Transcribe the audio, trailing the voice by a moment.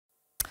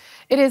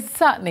It is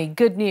certainly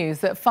good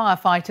news that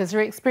firefighters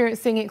are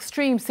experiencing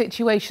extreme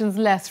situations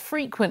less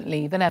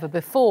frequently than ever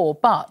before,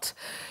 but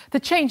the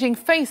changing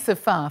face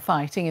of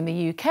firefighting in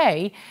the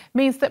UK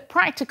means that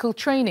practical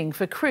training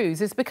for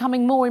crews is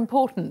becoming more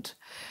important.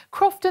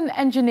 Crofton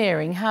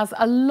Engineering has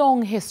a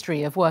long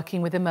history of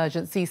working with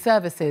emergency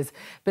services,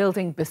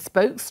 building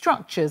bespoke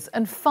structures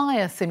and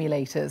fire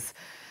simulators.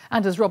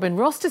 And as Robin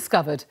Ross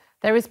discovered,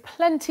 there is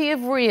plenty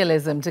of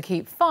realism to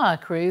keep fire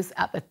crews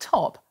at the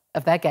top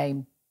of their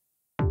game.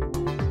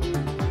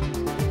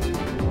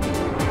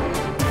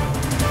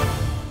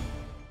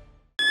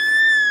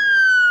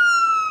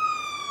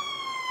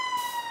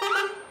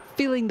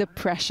 Feeling the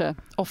pressure,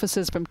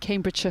 officers from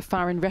Cambridgeshire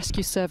Fire and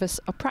Rescue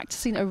Service are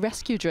practising a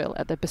rescue drill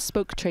at their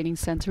bespoke training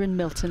centre in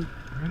Milton.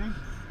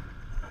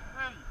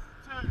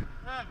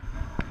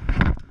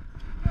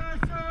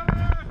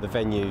 The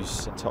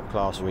venue's top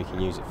class. We can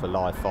use it for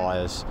live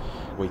fires,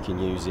 we can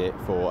use it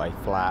for a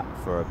flat,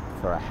 for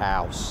a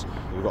house.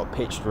 We've got a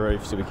pitched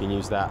roof, so we can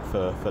use that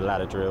for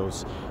ladder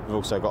drills. We've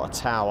also got a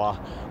tower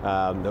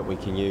that we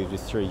can use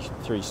with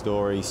three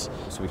stories,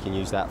 so we can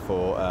use that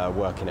for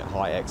working at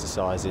height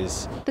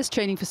exercises. This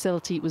training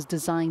facility was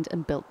designed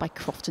and built by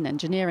Crofton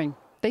Engineering.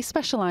 They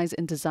specialise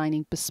in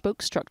designing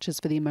bespoke structures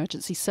for the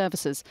emergency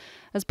services.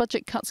 As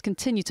budget cuts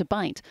continue to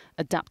bite,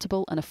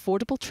 adaptable and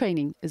affordable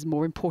training is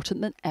more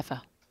important than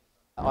ever.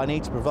 I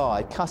need to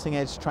provide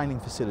cutting-edge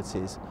training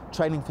facilities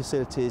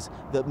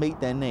that meet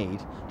their need,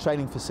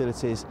 training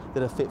facilities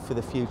that are fit for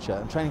the future,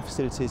 and training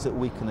facilities that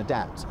we can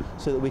adapt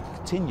so that we can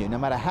continue, no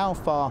matter how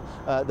far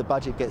the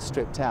budget gets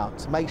stripped out,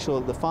 to make sure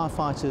that the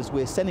firefighters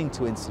we're sending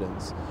to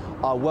incidents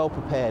are well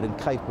prepared and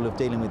capable of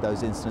dealing with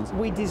those incidents.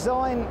 We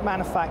design,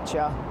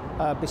 manufacture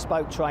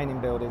bespoke training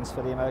buildings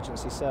for the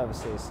emergency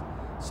services.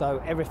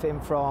 So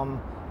everything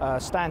from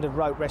standard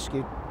rope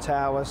rescue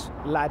towers,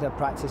 ladder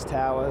practice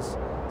towers,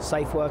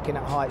 safe working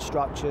at height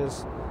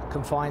structures,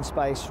 confined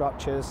space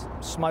structures,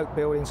 smoke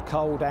buildings,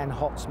 cold and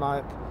hot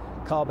smoke,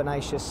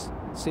 carbonaceous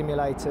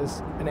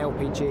simulators and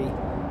LPG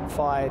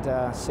fired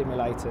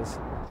simulators.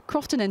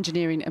 Crofton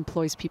Engineering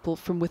employs people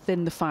from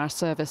within the fire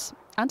service.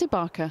 Andy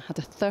Barker had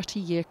a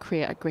 30-year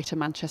career at Greater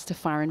Manchester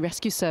Fire and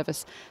Rescue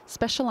Service,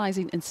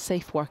 specialising in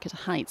safe work at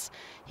heights.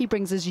 He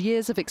brings his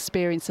years of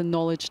experience and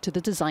knowledge to the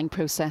design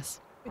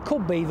process. It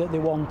could be that they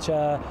want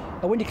a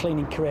window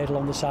cleaning cradle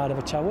on the side of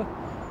a tower,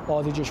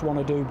 or they just want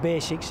to do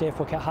basic safe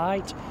work at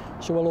height.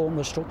 So we'll open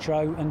the structure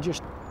out and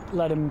just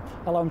allow them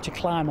to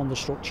climb on the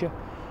structure,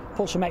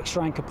 put some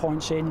extra anchor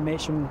points in, make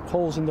some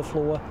holes in the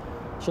floor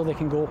so they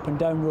can go up and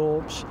down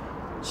ropes,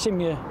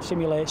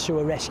 simulate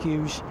sewer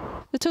rescues.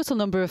 The total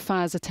number of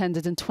fires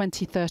attended in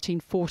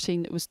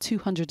 2013-14 was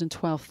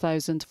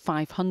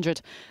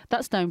 212,500.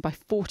 That's down by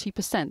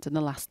 40% in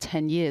the last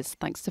 10 years,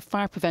 thanks to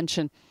fire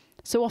prevention.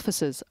 So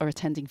officers are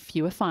attending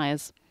fewer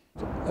fires.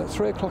 At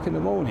 3 o'clock in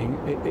the morning,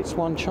 it's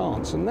one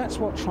chance, and that's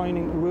what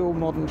training, real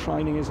modern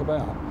training, is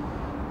about.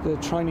 The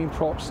training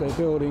props, their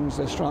buildings,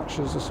 their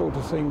structures, the sort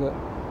of thing that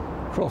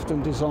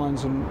Crofton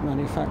designs and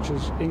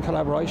manufactures in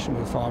collaboration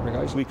with fire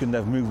brigades. We can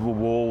have movable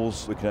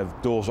walls, we can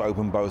have doors that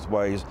open both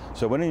ways.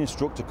 So when an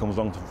instructor comes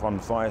along from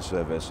the fire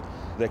service,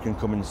 they can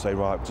come in and say,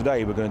 right,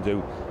 today we're going to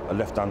do a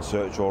left-hand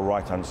search or a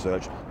right-hand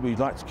search. We'd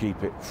like to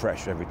keep it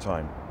fresh every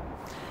time.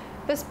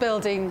 This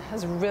building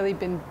has really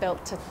been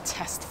built to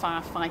test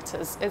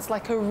firefighters. It's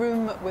like a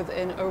room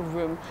within a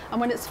room.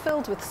 And when it's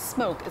filled with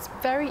smoke, it's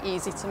very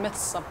easy to miss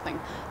something.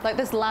 Like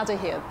this ladder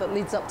here that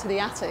leads up to the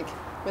attic,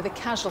 where the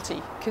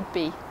casualty could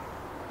be.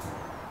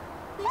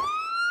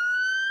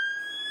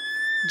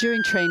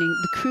 During training,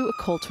 the crew are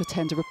called to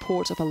attend a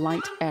report of a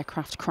light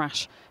aircraft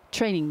crash.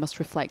 Training must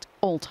reflect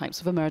all types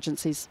of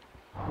emergencies.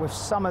 With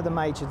some of the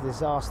major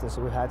disasters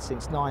that we've had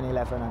since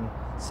 9/11 and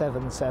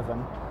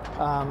 7/7,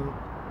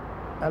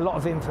 a lot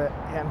of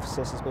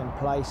emphasis has been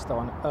placed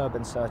on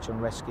urban search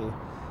and rescue.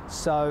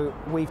 So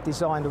we've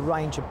designed a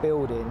range of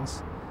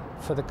buildings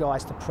for the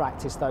guys to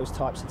practice those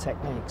types of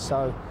techniques.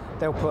 So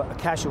they'll put a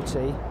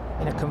casualty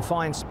in a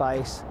confined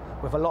space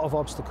with a lot of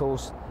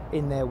obstacles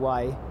in their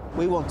way.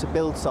 We want to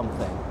build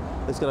something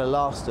that's going to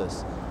last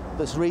us,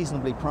 that's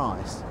reasonably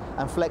priced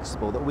and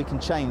flexible, that we can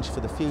change for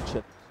the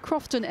future.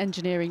 Crofton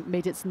Engineering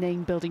made its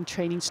name building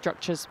training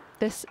structures.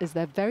 This is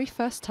their very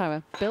first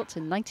tower, built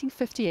in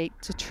 1958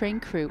 to train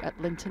crew at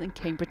Linton in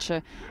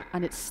Cambridgeshire,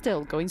 and it's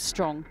still going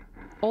strong.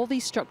 All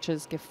these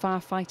structures give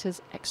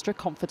firefighters extra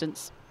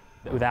confidence.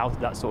 Without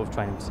that sort of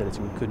training facility,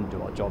 we couldn't do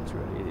our jobs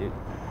really.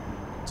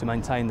 To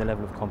maintain the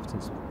level of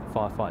competence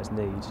firefighters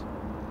need,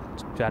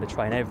 to be able to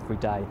train every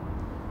day,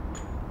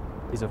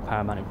 is of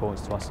paramount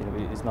importance to us. You know,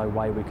 there's no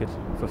way we could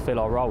fulfil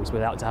our roles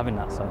without having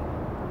that. So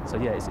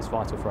yeah, it's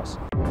vital for us.